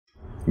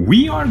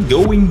We are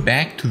going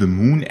back to the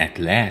moon at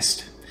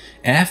last.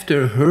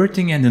 After a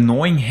hurting and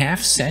annoying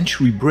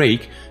half-century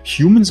break,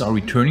 humans are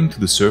returning to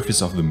the surface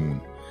of the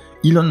moon.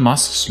 Elon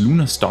Musk's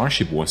lunar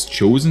starship was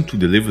chosen to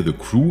deliver the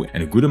crew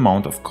and a good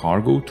amount of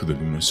cargo to the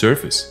lunar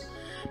surface.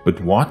 But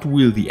what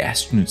will the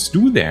astronauts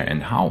do there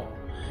and how?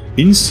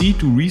 In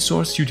situ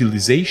resource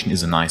utilization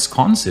is a nice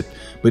concept,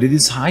 but it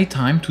is high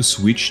time to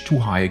switch to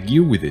higher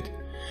gear with it.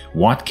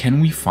 What can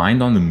we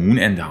find on the moon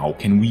and how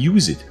can we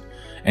use it?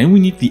 And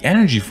we need the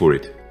energy for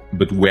it.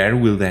 But where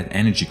will that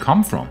energy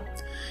come from?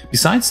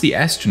 Besides the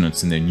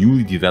astronauts and their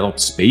newly developed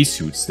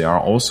spacesuits, there are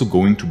also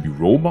going to be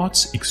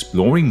robots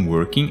exploring,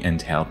 working and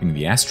helping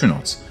the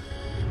astronauts.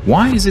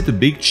 Why is it a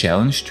big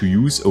challenge to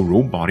use a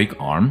robotic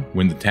arm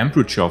when the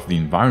temperature of the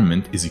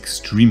environment is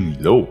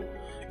extremely low?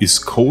 Is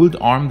Cold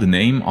Arm the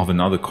name of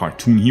another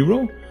cartoon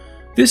hero?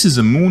 This is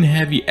a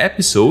moon-heavy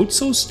episode,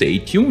 so stay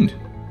tuned.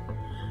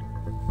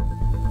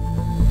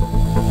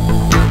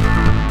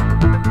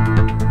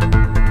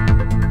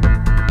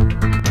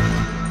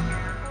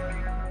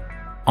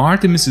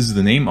 Artemis is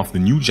the name of the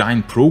new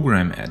giant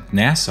program at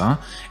NASA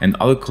and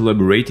other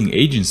collaborating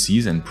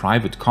agencies and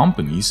private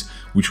companies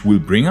which will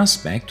bring us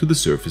back to the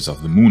surface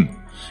of the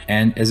moon.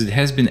 And as it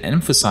has been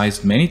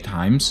emphasized many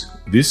times,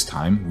 this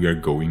time we are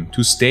going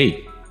to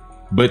stay.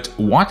 But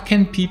what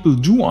can people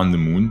do on the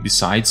moon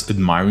besides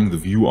admiring the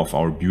view of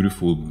our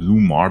beautiful blue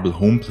marble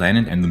home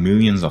planet and the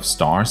millions of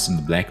stars in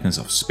the blackness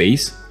of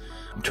space?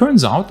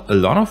 Turns out a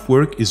lot of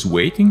work is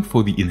waiting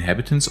for the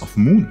inhabitants of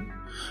Moon.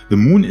 The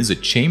moon is a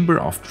chamber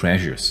of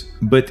treasures,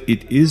 but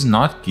it is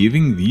not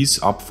giving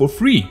these up for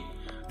free.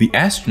 The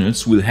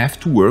astronauts will have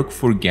to work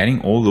for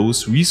getting all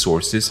those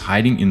resources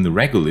hiding in the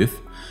regolith,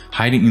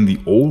 hiding in the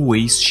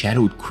always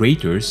shadowed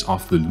craters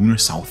of the lunar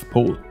South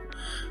Pole.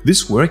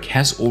 This work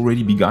has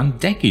already begun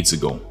decades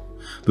ago.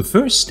 The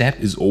first step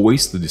is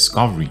always the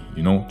discovery,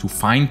 to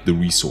find the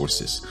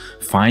resources,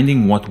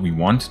 finding what we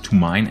want to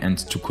mine and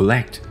to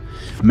collect.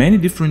 Many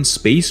different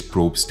space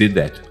probes did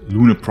that: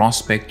 Lunar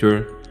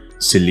Prospector,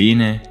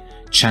 Selene,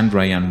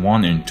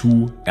 Chandrayaan-1 and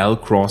 2,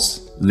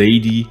 L-Cross,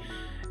 Lady,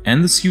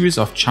 and the series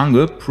of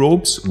Chang'e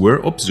probes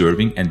were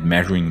observing and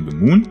measuring the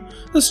moon,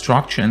 the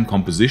structure and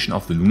composition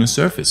of the lunar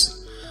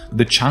surface.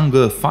 The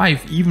Chang'e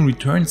 5 even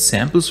returned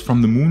samples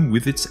from the moon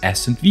with its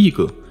ascent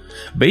vehicle.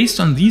 Based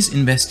on these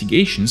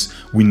investigations,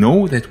 we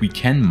know that we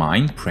can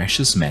mine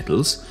precious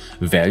metals,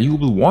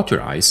 valuable water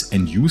ice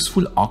and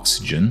useful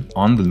oxygen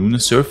on the lunar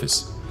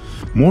surface.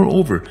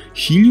 Moreover,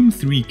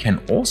 helium-3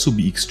 can also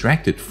be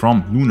extracted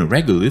from lunar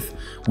regolith,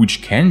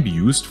 which can be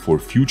used for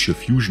future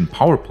fusion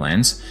power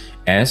plants,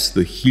 as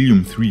the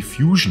helium-3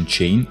 fusion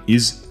chain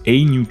is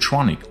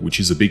aneutronic, which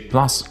is a big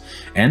plus,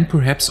 and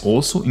perhaps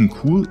also in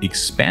cool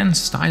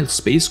expand-style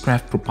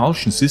spacecraft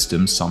propulsion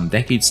systems some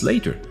decades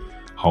later.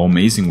 How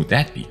amazing would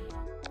that be?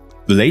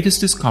 The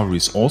latest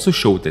discoveries also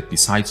showed that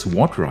besides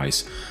water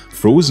ice,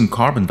 frozen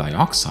carbon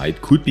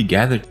dioxide could be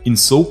gathered in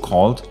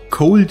so-called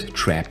cold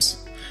traps.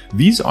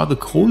 These are the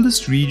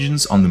coldest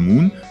regions on the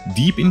moon,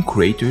 deep in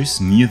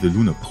craters near the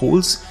lunar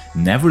poles,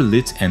 never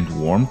lit and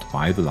warmed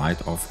by the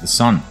light of the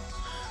sun.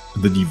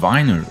 The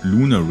Diviner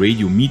Lunar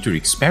Radiometer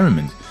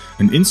Experiment,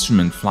 an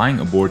instrument flying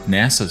aboard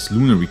NASA's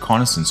Lunar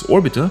Reconnaissance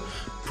Orbiter,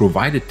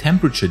 provided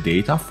temperature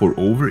data for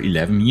over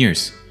 11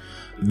 years.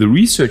 The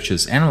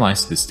researchers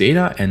analyzed this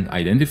data and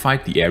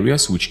identified the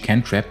areas which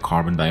can trap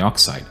carbon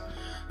dioxide.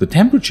 The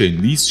temperature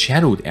in these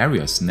shadowed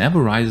areas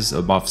never rises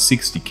above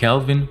 60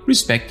 Kelvin,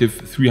 respective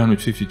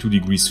 352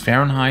 degrees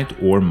Fahrenheit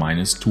or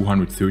minus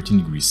 213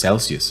 degrees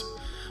Celsius.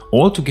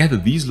 Altogether,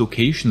 these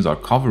locations are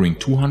covering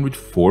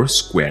 204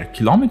 square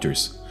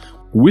kilometers,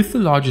 with the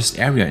largest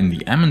area in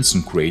the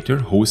Amundsen crater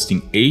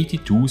hosting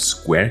 82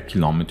 square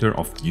kilometers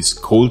of these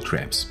cold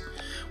traps.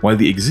 While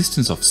the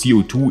existence of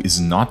CO2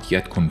 is not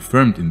yet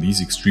confirmed in these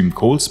extreme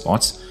cold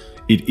spots,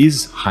 it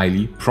is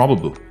highly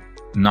probable.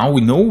 Now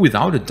we know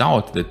without a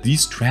doubt that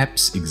these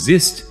traps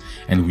exist,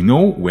 and we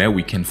know where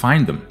we can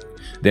find them.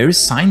 There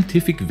is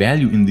scientific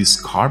value in these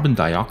carbon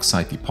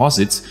dioxide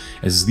deposits,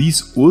 as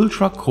these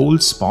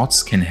ultra-cold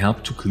spots can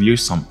help to clear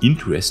some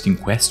interesting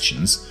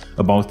questions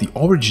about the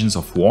origins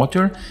of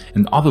water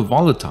and other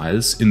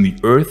volatiles in the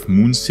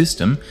Earth-Moon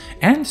system,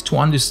 and to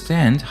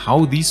understand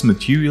how these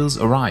materials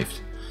arrived.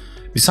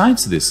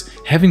 Besides this,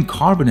 having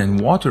carbon and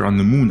water on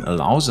the moon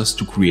allows us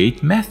to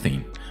create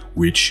methane,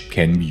 which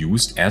can be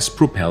used as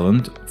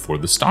propellant for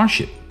the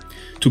Starship.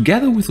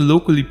 Together with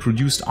locally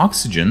produced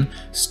oxygen,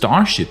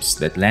 starships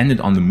that landed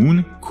on the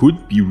moon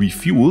could be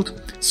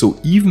refueled, so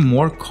even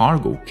more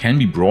cargo can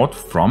be brought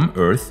from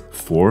Earth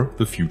for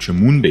the future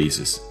moon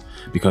bases.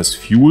 Because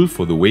fuel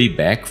for the way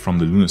back from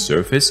the lunar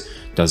surface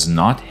does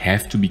not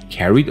have to be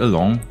carried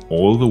along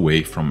all the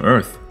way from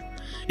Earth.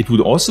 It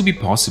would also be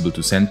possible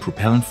to send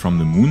propellant from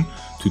the moon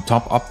to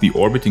top up the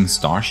orbiting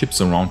starships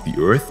around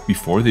the Earth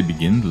before they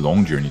begin the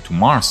long journey to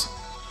Mars.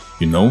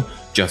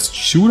 Just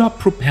shoot up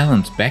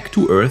propellant back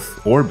to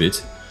Earth orbit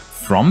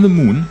from the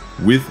moon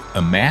with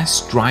a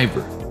mass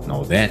driver.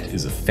 Now that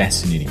is a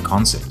fascinating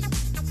concept.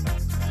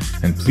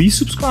 And please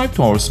subscribe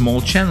to our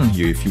small channel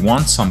here if you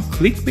want some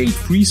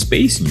clickbait-free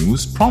space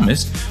news.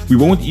 Promised, we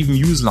won't even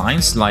use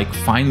lines like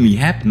 "finally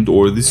happened"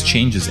 or "this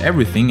changes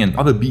everything" and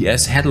other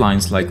BS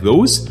headlines like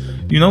those.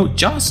 You know,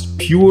 just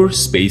pure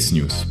space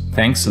news.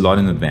 Thanks a lot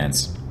in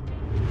advance.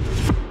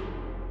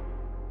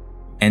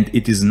 And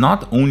it is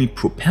not only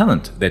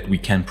propellant that we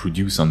can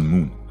produce on the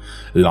moon.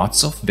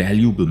 Lots of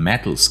valuable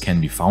metals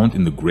can be found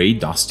in the grey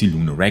dusty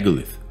lunar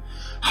regolith.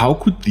 How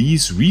could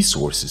these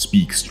resources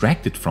be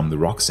extracted from the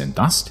rocks and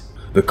dust?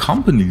 The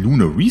company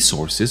Lunar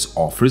Resources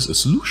offers a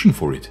solution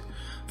for it.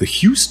 The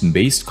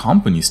Houston-based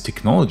company's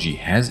technology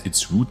has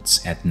its roots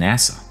at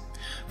NASA.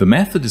 The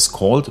method is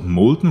called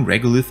molten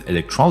regolith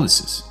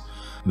electrolysis.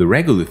 The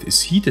regolith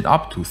is heated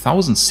up to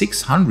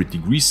 1600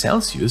 degrees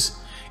Celsius,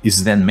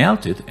 is then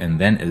melted and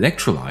then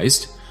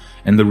electrolyzed,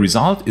 and the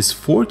result is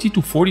 40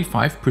 to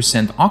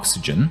 45%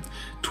 oxygen,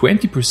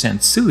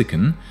 20%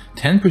 silicon,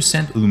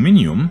 10%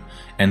 aluminium,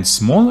 and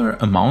smaller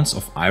amounts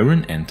of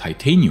iron and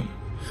titanium.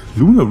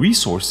 Lunar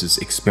Resources'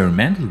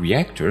 experimental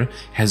reactor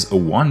has a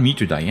 1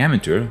 meter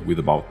diameter with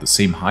about the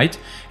same height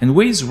and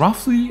weighs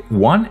roughly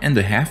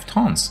 1.5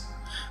 tons.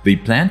 They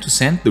plan to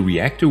send the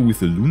reactor with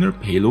the Lunar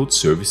Payload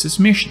Services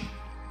mission.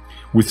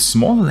 With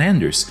smaller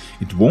landers,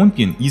 it won't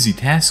be an easy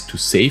task to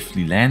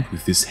safely land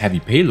with this heavy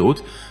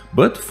payload,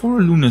 but for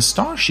a lunar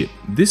starship,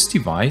 this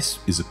device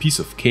is a piece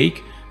of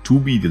cake to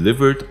be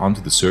delivered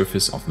onto the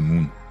surface of the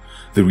moon.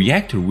 The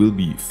reactor will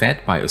be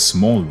fed by a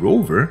small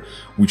rover,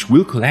 which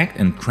will collect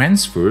and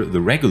transfer the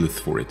regolith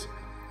for it.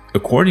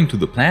 According to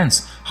the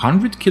plans,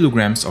 100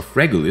 kilograms of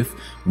regolith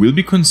will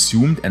be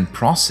consumed and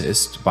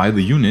processed by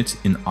the unit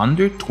in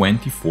under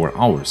 24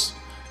 hours.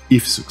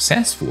 If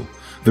successful,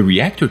 the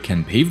reactor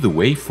can pave the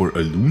way for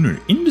a lunar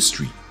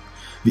industry.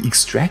 The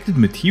extracted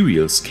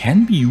materials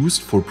can be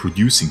used for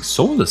producing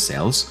solar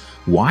cells,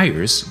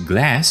 wires,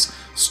 glass,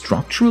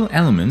 structural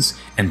elements,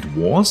 and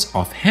walls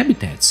of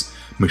habitats,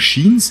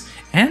 machines,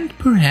 and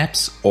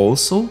perhaps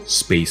also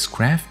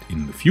spacecraft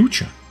in the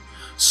future.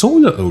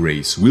 Solar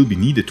arrays will be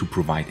needed to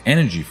provide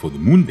energy for the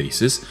moon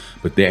bases,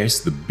 but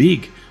there's the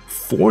big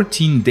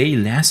 14-day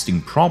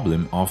lasting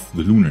problem of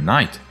the lunar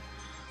night.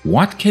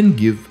 What can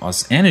give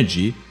us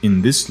energy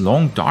in this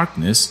long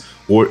darkness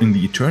or in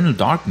the eternal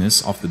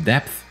darkness of the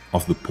depth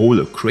of the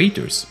polar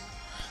craters?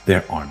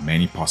 There are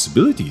many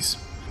possibilities.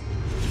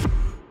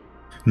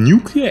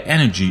 Nuclear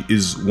energy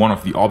is one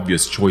of the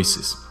obvious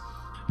choices.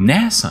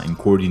 NASA, in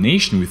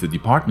coordination with the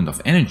Department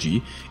of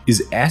Energy,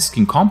 is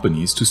asking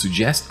companies to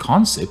suggest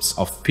concepts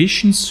of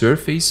fission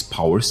surface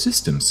power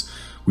systems,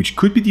 which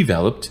could be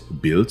developed,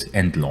 built,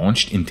 and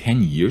launched in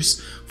 10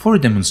 years for a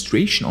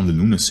demonstration on the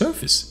lunar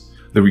surface.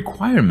 The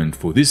requirement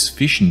for this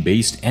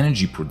fission-based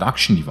energy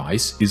production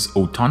device is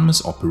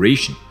autonomous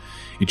operation.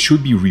 It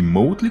should be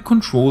remotely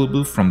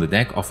controllable from the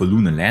deck of a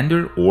lunar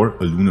lander or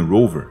a lunar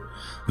rover.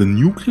 The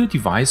nuclear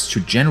device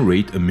should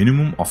generate a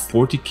minimum of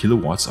 40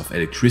 kilowatts of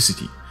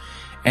electricity.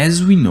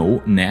 As we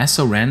know,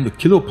 NASA ran the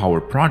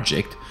Kilopower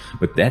project,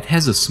 but that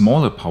has a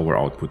smaller power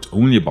output,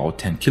 only about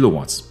 10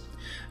 kilowatts.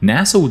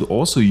 NASA would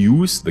also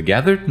use the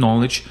gathered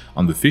knowledge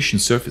on the fission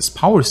surface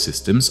power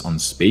systems on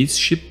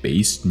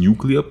spaceship-based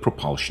nuclear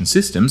propulsion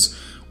systems,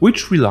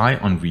 which rely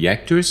on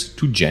reactors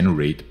to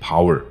generate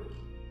power.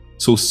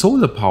 So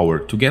solar power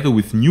together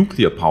with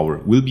nuclear power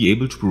will be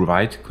able to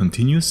provide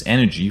continuous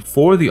energy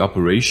for the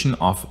operation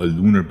of a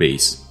lunar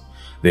base.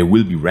 There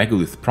will be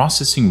regolith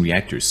processing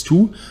reactors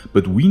too,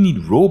 but we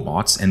need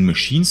robots and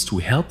machines to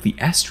help the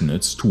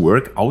astronauts to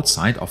work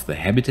outside of the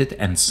habitat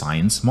and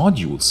science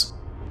modules.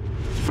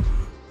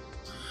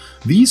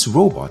 These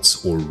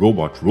robots, or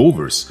robot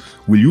rovers,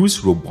 will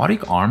use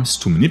robotic arms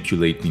to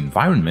manipulate the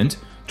environment,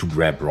 to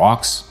grab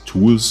rocks,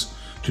 tools,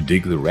 to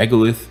dig the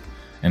regolith,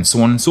 and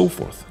so on and so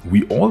forth.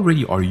 We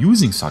already are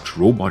using such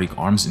robotic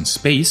arms in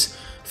space.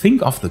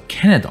 Think of the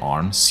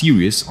Canadarm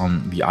series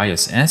on the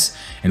ISS,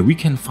 and we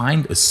can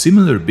find a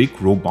similar big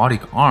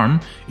robotic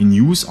arm in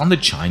use on the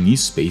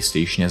Chinese space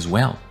station as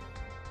well.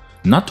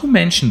 Not to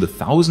mention the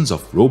thousands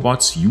of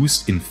robots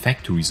used in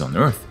factories on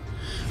Earth.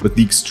 But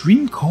the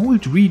extreme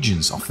cold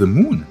regions of the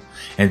moon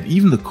and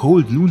even the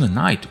cold lunar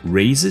night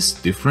raises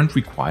different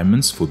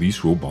requirements for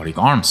these robotic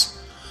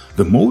arms.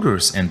 The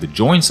motors and the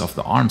joints of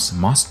the arms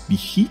must be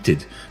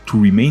heated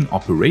to remain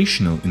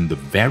operational in the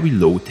very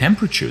low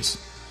temperatures.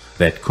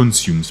 That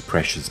consumes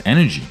precious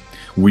energy,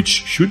 which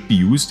should be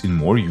used in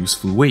more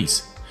useful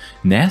ways.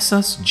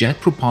 NASA's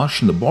Jet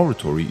Propulsion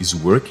Laboratory is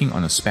working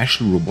on a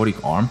special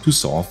robotic arm to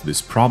solve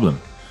this problem.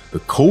 The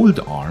cold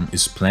arm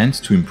is planned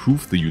to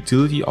improve the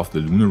utility of the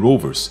lunar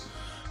rovers.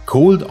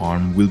 Cold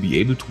arm will be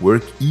able to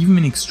work even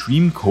in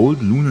extreme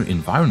cold lunar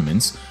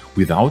environments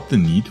without the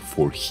need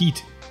for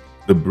heat.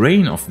 The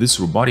brain of this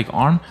robotic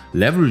arm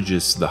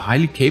leverages the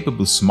highly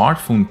capable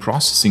smartphone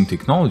processing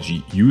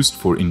technology used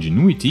for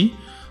Ingenuity,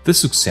 the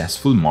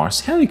successful Mars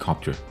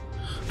helicopter.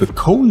 The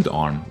cold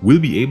arm will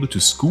be able to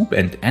scoop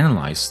and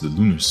analyze the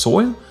lunar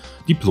soil,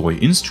 deploy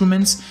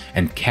instruments,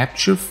 and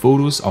capture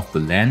photos of the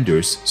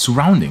lander's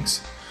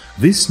surroundings.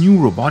 This new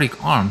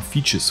robotic arm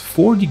features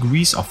 4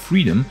 degrees of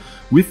freedom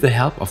with the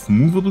help of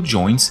movable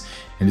joints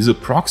and is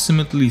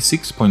approximately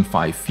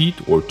 6.5 feet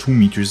or 2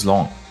 meters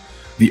long.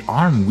 The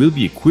arm will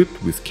be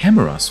equipped with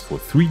cameras for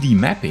 3D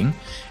mapping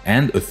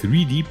and a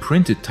 3D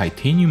printed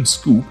titanium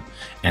scoop,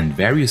 and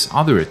various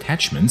other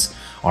attachments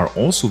are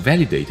also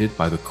validated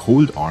by the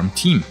Cold Arm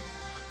team.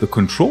 The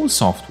control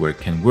software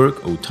can work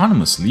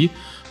autonomously,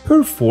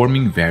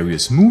 performing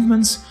various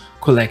movements,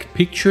 collect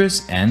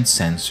pictures and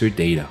sensor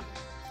data.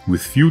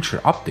 With future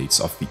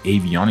updates of the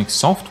avionics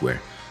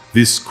software,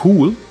 this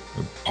cool,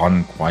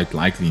 pun quite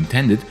likely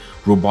intended,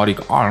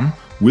 robotic arm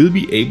will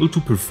be able to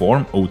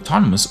perform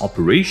autonomous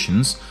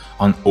operations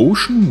on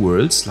ocean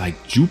worlds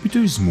like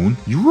Jupiter's moon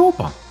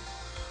Europa.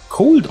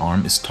 Cold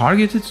Arm is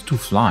targeted to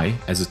fly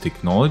as a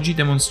technology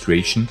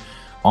demonstration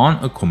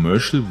on a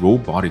commercial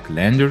robotic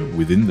lander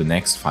within the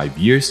next 5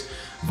 years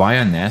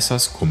via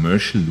NASA's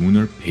Commercial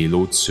Lunar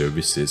Payload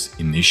Services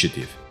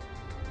initiative.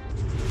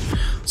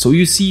 So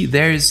you see,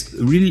 there is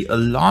really a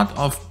lot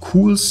of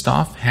cool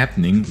stuff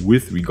happening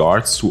with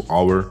regards to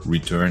our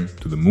return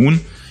to the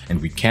moon,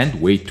 and we can't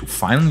wait to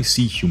finally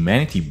see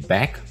humanity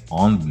back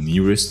on the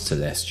nearest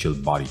celestial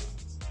body.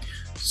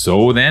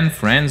 So then,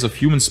 friends of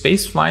human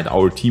spaceflight,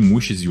 our team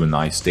wishes you a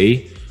nice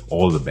day,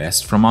 all the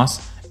best from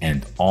us,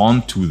 and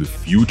on to the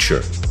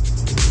future.